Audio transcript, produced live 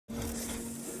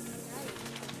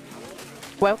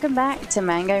Welcome back to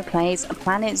Mango Plays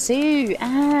Planet Zoo,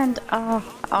 and our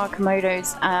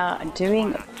Komodos are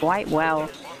doing quite well.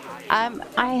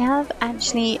 I have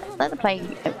actually let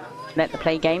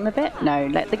the game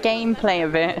play a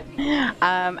bit,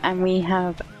 and we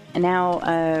have now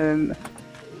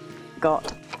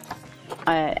got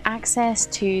access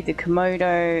to the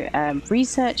Komodo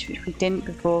research, which we didn't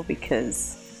before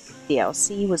because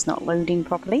DLC was not loading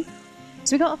properly.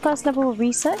 So we got a first level of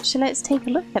research, so let's take a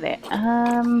look at it.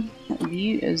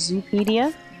 View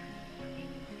Zoopedia.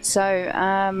 So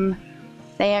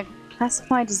they are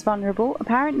classified as vulnerable.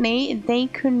 Apparently they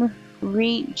can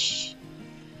reach,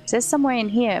 it says somewhere in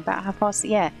here about how fast,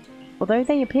 yeah. Although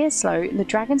they appear slow, the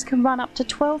dragons can run up to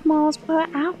 12 miles per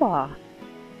hour.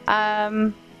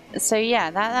 So yeah,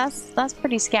 that's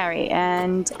pretty scary.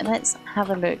 And let's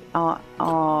have a look at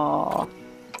our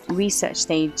research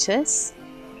status.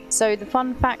 So the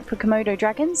fun fact for Komodo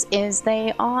dragons is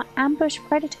they are ambush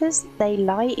predators. They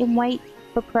lie in wait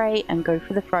for prey and go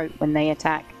for the throat when they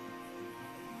attack.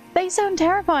 They sound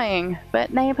terrifying, but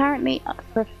they apparently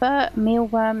prefer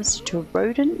mealworms to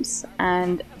rodents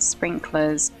and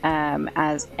sprinklers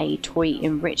as a toy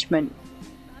enrichment.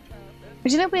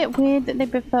 Which is a little bit weird that they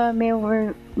prefer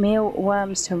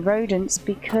mealworms to rodents,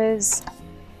 because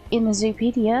in the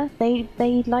Zoopedia they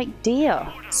like deer.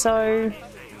 So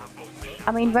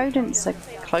I mean, rodents are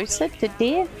closer to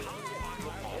deer.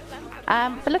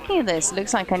 But looking at this, it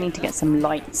looks like I need to get some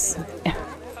lights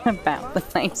about the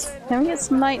place. Can we get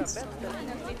some lights?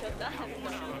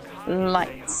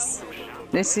 Lights.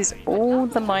 This is all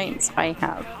the lights I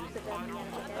have.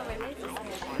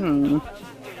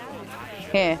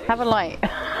 Here, have a light.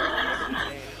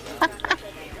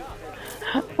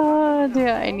 Oh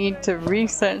dear, I need to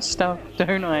research stuff,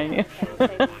 don't I?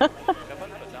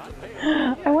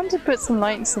 I want to put some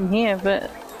lights in here,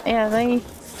 but yeah, they're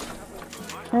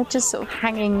just sort of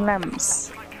hanging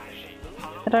lamps.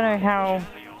 I don't know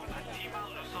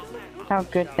how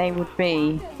good they would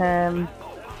be.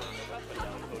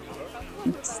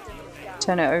 Let's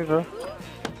turn it over.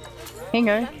 Here you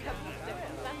go.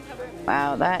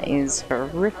 Wow, that is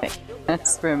horrific.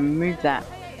 Let's remove that.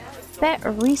 That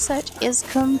research is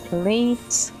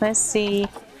complete. Let's see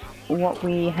what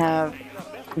we have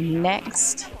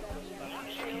next.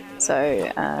 So,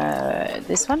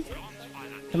 this one.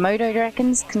 Komodo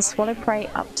dragons can swallow prey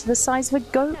up to the size of a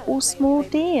goat or small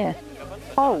deer.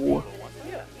 Oh.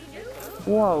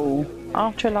 Whoa.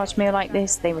 After a large meal like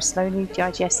this, they will slowly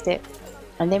digest it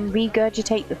and then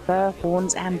regurgitate the fur,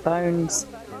 horns and bones.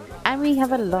 And we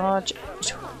have a large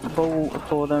ball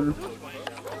for them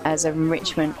as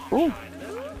enrichment. Ooh.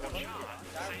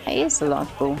 It is a large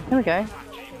ball. There we go.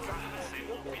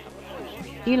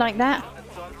 Do you like that?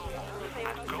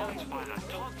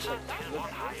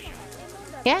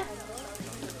 Yeah?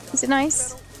 Is it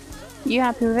nice? You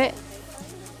happy with it?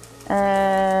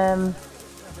 Oh,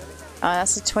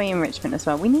 that's a toy enrichment as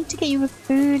well. We need to get you a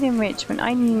food enrichment.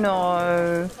 I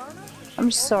know.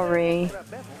 I'm sorry.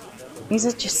 These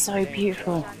are just so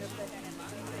beautiful.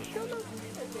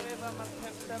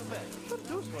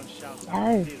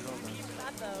 Oh.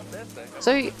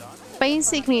 So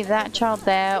basically that child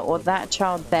there or that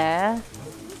child there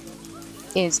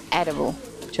is edible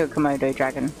to a Komodo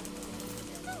dragon.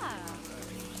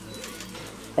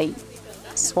 They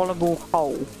swallowable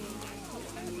whole.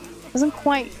 Doesn't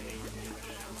quite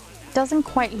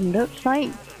look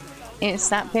like it's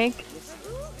that big.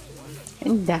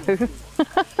 No.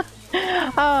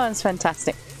 Oh, it's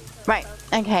fantastic. Right,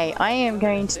 okay, I am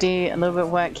going to do a little bit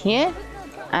of work here,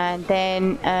 and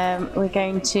then we're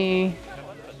going to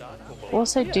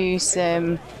also do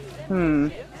some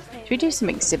should we do some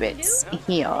exhibits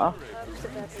here?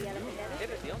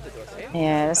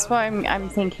 Yeah, that's what I'm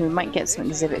thinking. We might get some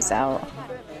exhibits out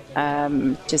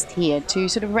just here to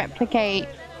sort of replicate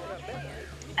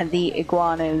the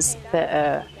iguanas that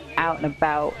are out and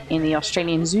about in the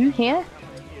Australian Zoo here.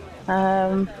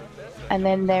 And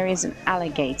then there is an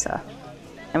alligator.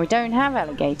 And we don't have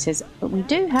alligators, but we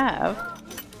do have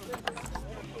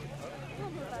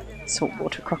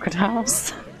saltwater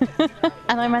crocodiles.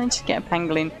 And I managed to get a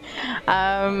pangolin.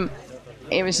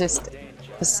 It was just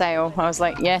for sale. I was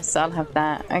like, yes, I'll have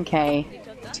that. Okay,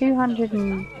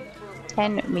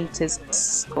 210 meters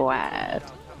squared.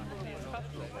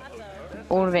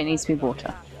 All of it needs to be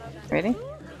water. Really?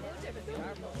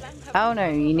 Oh no,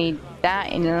 you need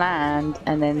that in land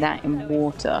and then that in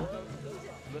water.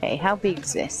 Okay, how big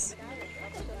is this?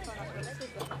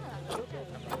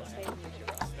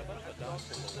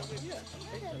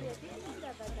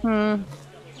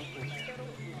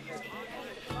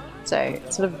 So,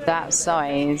 sort of that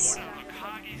size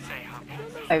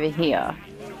over here.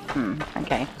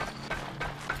 Okay.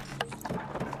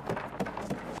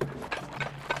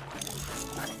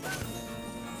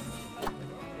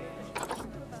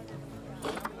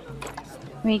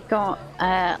 We got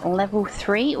level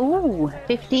 3. Ooh,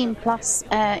 15 plus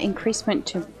increasement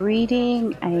to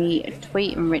breeding, a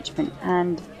tweet enrichment,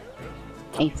 and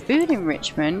a food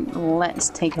enrichment. Let's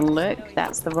take a look.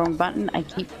 That's the wrong button. I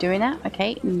keep doing that.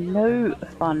 Okay, no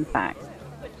fun fact.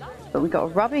 But we got a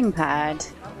rubbing pad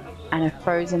and a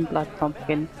frozen blood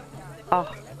pumpkin.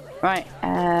 Oh, right.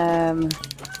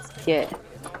 Let's get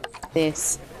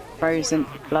this frozen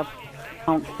blood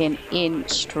pumpkin in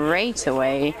straight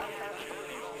away.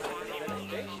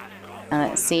 And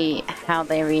let's see how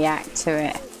they react to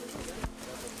it.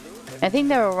 I think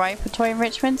they're alright for toy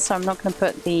enrichment, so I'm not going to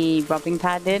put the rubbing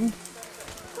pad in.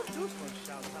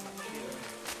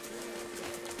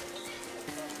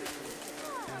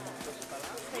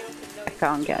 I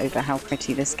can't get over how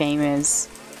pretty this game is.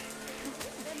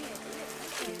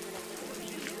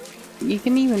 You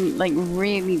can even like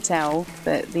really tell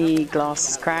that the glass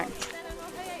is cracked.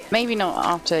 Maybe not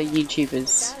after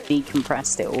YouTubers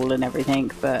decompressed it all and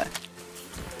everything, but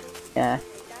yeah,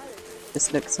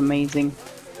 this looks amazing.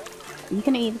 Are you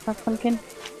gonna eat the blood pumpkin?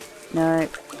 No.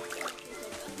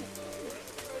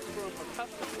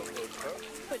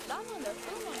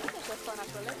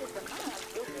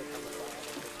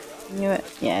 Knew it.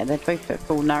 Yeah, they're both at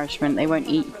full nourishment. They won't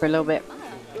eat for a little bit.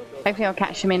 Hopefully I'll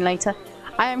catch them in later.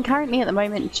 I am currently at the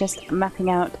moment just mapping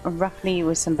out roughly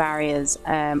with some barriers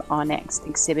our next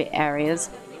exhibit areas.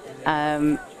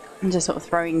 I'm just sort of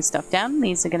throwing stuff down.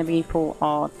 These are going to be for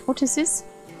our tortoises,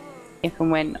 if and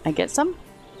when I get some.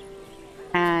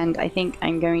 And I think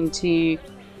I'm going to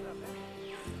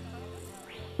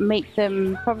make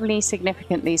them probably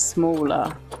significantly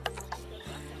smaller.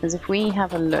 Because if we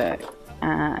have a look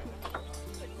at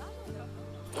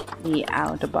the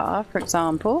outer bar, for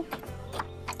example,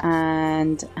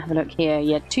 and have a look here,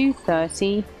 yeah,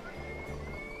 230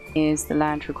 is the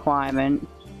land requirement.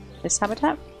 This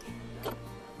habitat.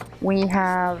 We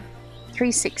have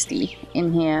 360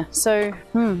 in here, so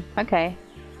okay.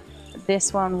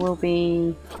 This one will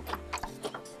be.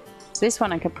 So this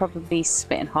one I could probably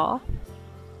split in half.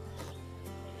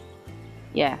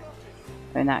 Yeah,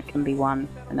 and that can be 1,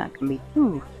 and that can be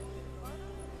 2.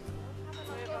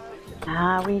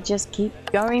 We just keep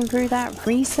going through that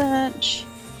research,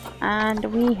 and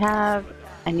we have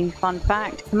a new fun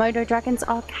fact: Komodo dragons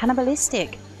are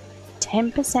cannibalistic.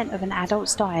 10% of an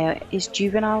adult's diet is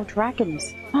juvenile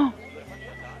dragons. Oh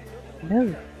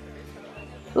no!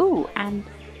 Ooh, and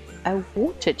a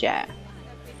water jet.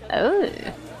 Oh,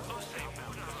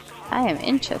 I am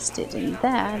interested in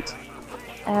that.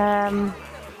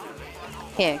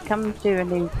 Here, come do a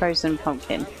new frozen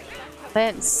pumpkin.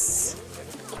 Let's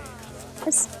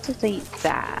delete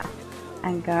that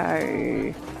and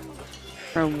go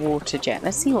for a water jet.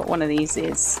 Let's see what one of these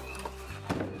is.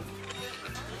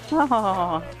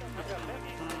 Oh,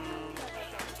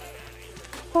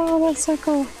 that's so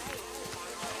cool.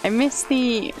 I miss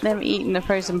them eating the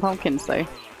frozen pumpkins though.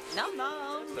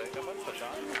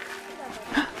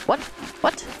 What?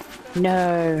 What?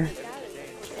 No.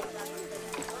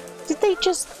 Did they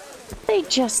just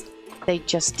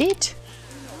did?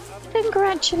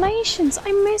 Congratulations,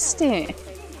 I missed it.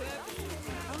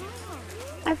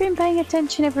 I've been paying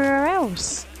attention everywhere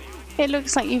else. It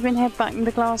looks like you've been headbutting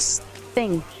the glass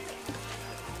thing.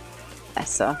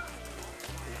 Bless her.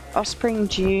 Offspring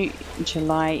due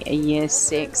July a year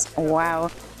 6.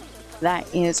 Wow, that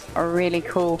is really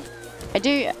cool.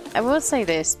 I will say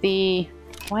this,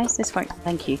 why is this working?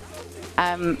 Thank you.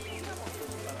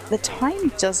 The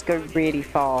time does go really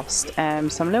fast, so I'm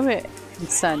a little bit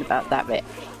concerned about that bit.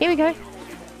 Here we go.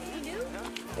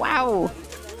 Wow.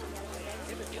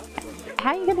 How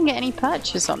are you going to get any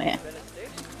purchase on it?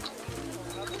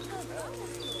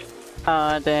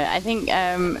 I think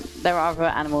there are other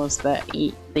animals that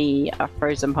eat the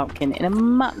frozen pumpkin in a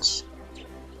much,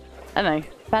 I don't know,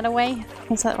 better way?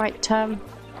 Is that the right term?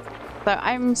 So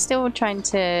I'm still trying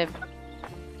to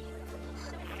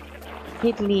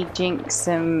hiddly jinx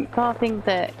some carving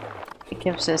that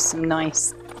gives us some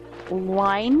nice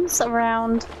lines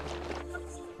around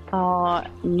our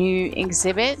new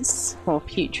exhibits, or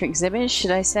future exhibits,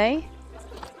 should I say.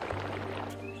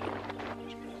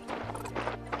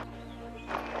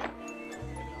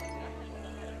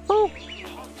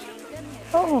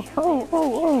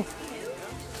 Oh.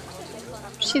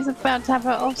 She's about to have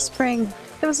her offspring.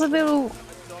 There was a little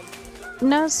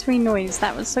nursery noise.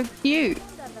 That was so cute.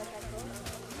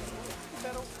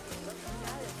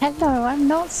 Hello, I'm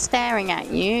not staring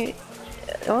at you.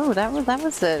 Oh, that was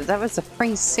a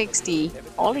 360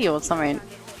 ollie or something.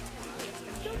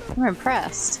 I'm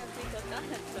impressed.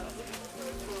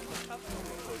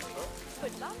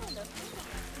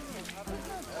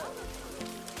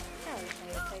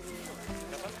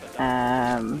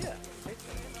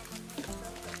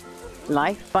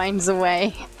 Life finds a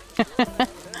way.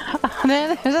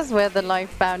 That's where the life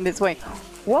found its way.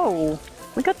 Whoa,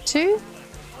 we got 2?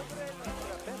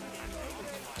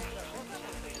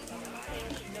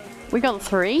 We got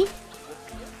 3?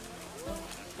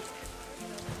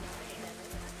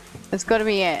 That's got to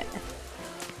be it.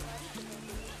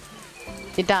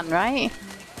 You're done, right?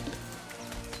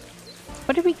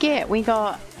 What did we get? We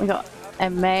got a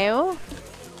male,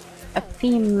 a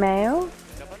female,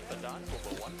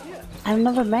 and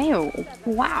another male.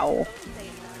 Wow.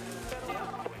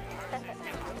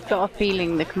 Got a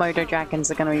feeling the Komodo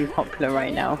Dragons are going to be popular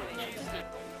right now.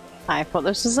 I thought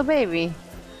this was a baby.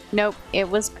 Nope, it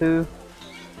was Pooh.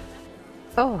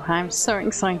 Oh, I'm so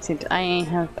excited. I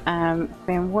have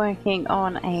been working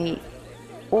on a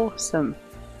awesome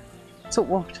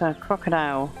saltwater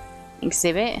crocodile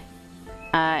exhibit.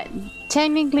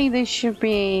 Technically this should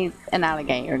be an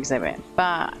alligator exhibit,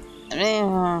 but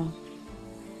I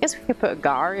guess we could put a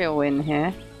gharial in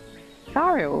here.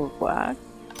 Gharial would work.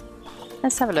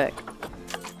 Let's have a look.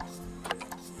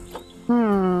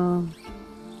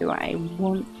 Do I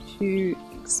want to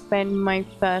expend my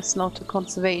first lot of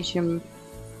conservation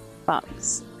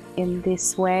bucks in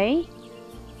this way?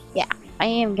 Yeah, I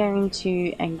am going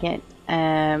to get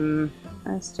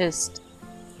let's just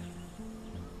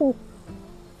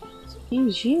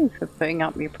excuse you for putting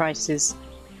up your prices.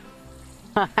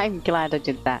 I'm glad I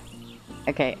did that.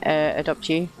 Okay, adopt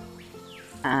you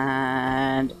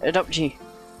and adopt you.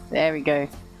 There we go.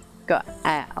 Got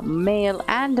a male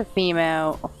and a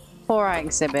female for our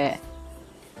exhibit.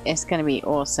 It's gonna be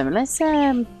awesome. Let's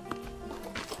dunk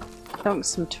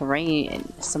some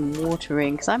terrain, some water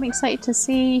in, because I'm excited to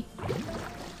see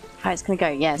how it's gonna go.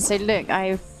 Yeah, so look,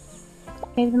 I've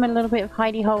gave them a little bit of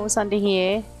hidey holes under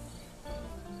here.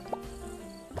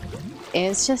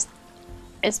 It's just,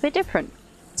 it's a bit different.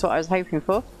 That's what I was hoping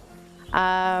for.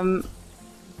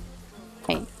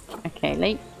 Okay,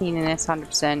 late cleanliness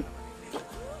 100%.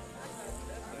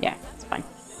 Yeah, it's fine.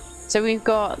 So we've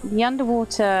got the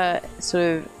underwater sort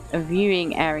of a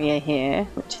viewing area here,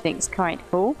 which I think is quite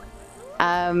cool.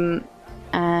 And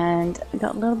we've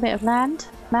got a little bit of land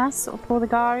mass for the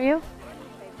gharial.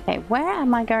 Okay, where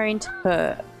am I going to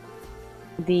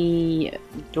put the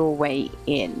doorway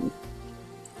in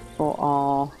for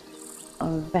our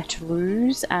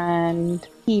veterans and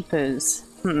keepers?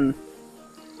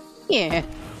 Yeah,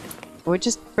 we'll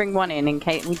just bring one in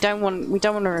case we don't want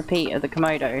a repeat of the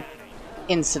Komodo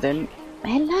incident.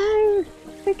 Hello,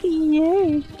 look at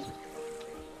you.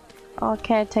 Our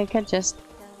caretaker just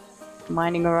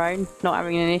minding her own, not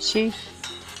having an issue.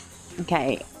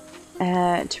 Okay,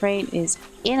 terrain is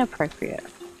inappropriate.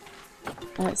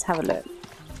 Let's have a look.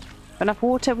 Got enough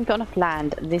water, we've got enough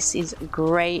land. This is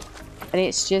great, but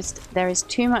it's just there is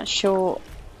too much shore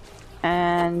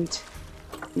and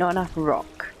not enough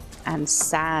rock and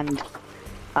sand.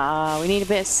 We need a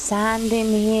bit of sand in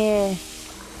here.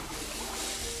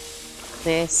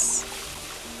 This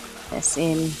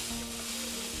in.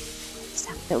 Just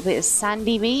have a little bit of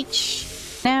sandy beach.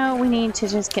 Now we need to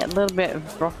just get a little bit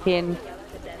of rock in.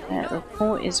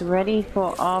 Report is ready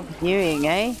for our viewing,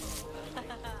 eh?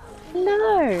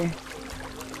 Hello.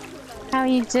 How are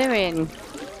you doing?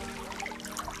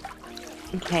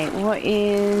 Okay, what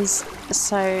is...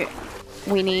 So,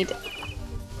 we need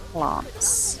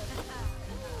plants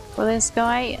for this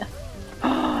guy.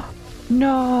 Oh,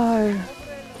 no!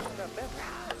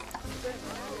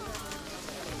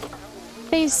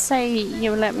 Please say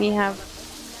you'll let me have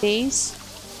these.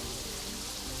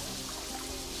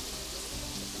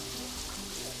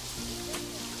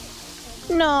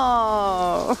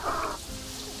 No!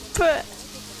 But...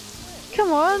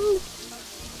 Come on!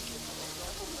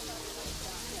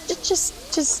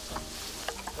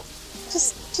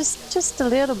 Just a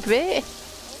little bit.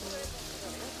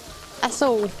 That's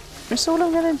all. That's all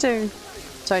I'm gonna do.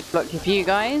 Sorry to block your view,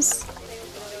 guys,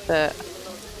 but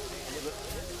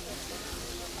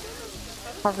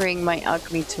covering my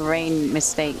ugly terrain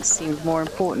mistakes seemed more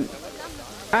important.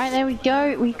 Alright, there we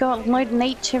go. We got a load of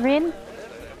nature in.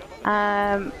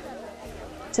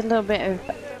 It's a little bit of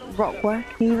rock work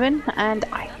even, and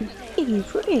I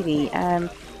really am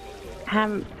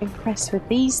impressed with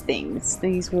these things,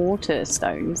 these water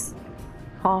stones,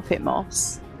 carpet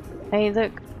moss. They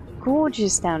look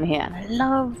gorgeous down here, and I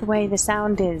love the way the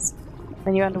sound is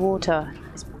when you're underwater.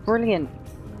 It's brilliant.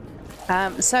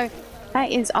 So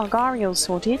that is our gharial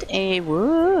sorted.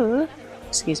 Whoa,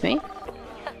 excuse me.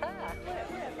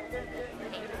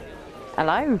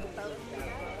 Hello?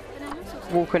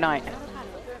 Walker Knight.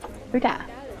 Who that?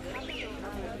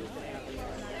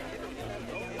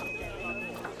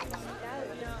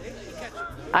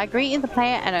 I greeted the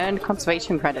player and earned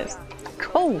conservation credits.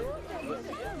 Cool.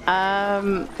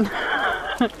 Right.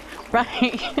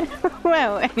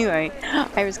 Well, anyway,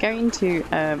 I was going to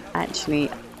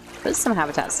actually put some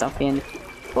habitat stuff in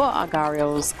for our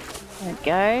Gharials. There we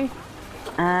go.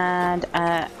 And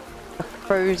a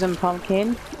frozen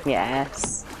pumpkin.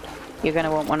 Yes. You're going to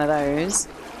want one of those.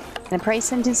 And a prey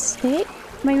scented stick.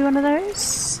 Maybe one of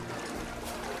those.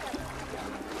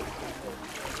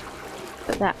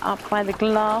 Put that up by the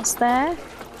glass there.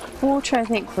 Water, I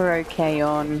think we're okay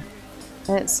on.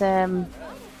 Let's the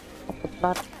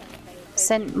blood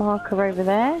scent marker over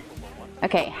there.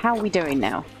 Okay, how are we doing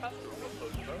now?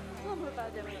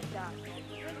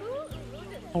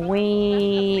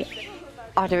 We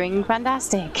are doing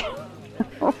fantastic.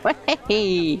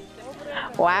 Hey.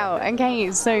 Wow,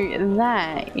 okay, so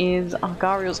that is our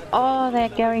Gharials. Oh, they're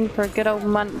going for a good old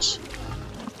munch.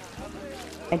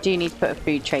 I do need to put a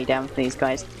food tray down for these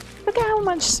guys. Look at how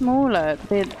much smaller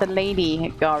the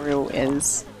lady Gharial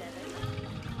is.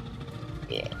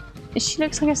 She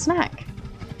looks like a snack.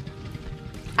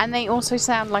 And they also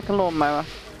sound like a lawnmower.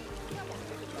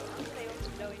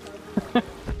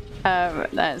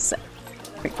 Let's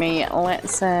quickly,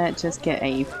 let's just get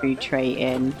a food tray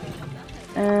in.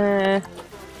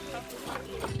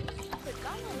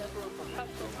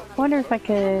 Wonder if I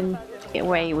can get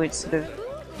away with sort of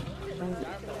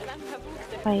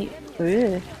like,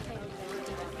 ugh.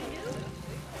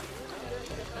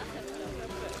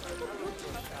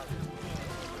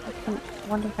 I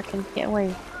wonder if I can get away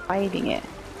with hiding it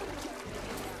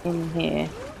in here.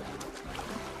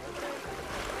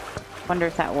 Wonder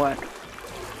if that worked.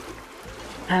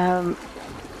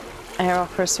 Air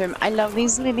off for a swim. I love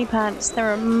these lily pads.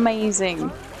 They're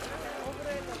amazing.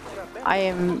 I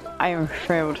am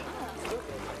thrilled.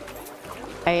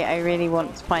 I really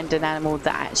want to find an animal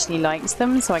that actually likes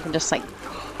them, so I can just like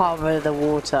cover the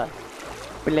water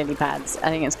with lily pads. I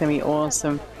think it's going to be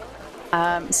awesome.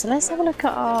 So let's have a look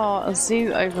at our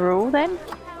zoo overall then.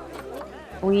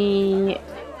 We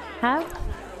have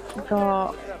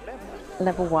got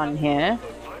level 1 here,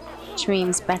 which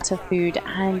means better food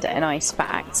and a nice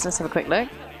fact. So let's have a quick look.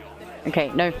 Okay,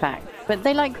 no fact, but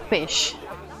they like fish.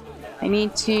 I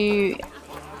need to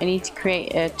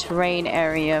create a terrain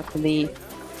area for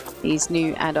these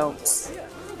new adults.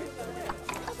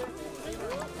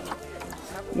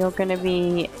 You're gonna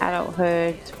be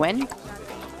adulthood when?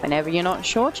 Whenever you're not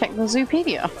sure, check the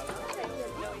Zoopedia.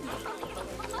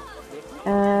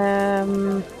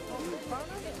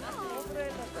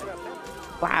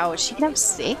 Wow, she can have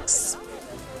 6.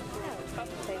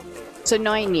 So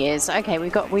 9 years. Okay,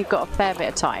 we've got a fair bit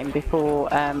of time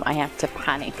before I have to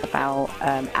panic about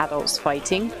adults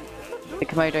fighting the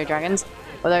Komodo Dragons.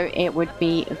 Although it would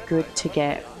be good to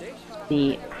get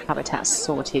the habitat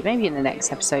sorted, maybe in the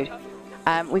next episode.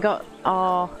 We got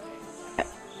our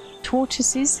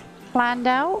tortoises planned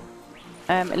out,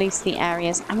 at least the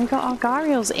areas, and we got our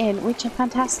Gharials in, which are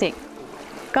fantastic.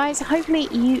 Guys, hopefully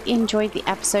you enjoyed the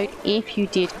episode. If you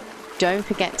did, don't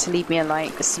forget to leave me a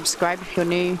like, subscribe if you're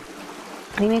new,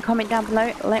 leave me a comment down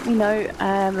below, let me know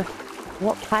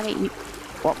what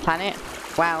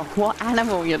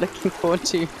animal you're looking forward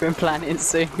to from Planet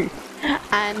Zoo.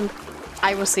 And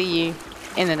I will see you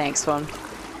in the next one.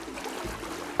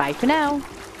 Bye for now.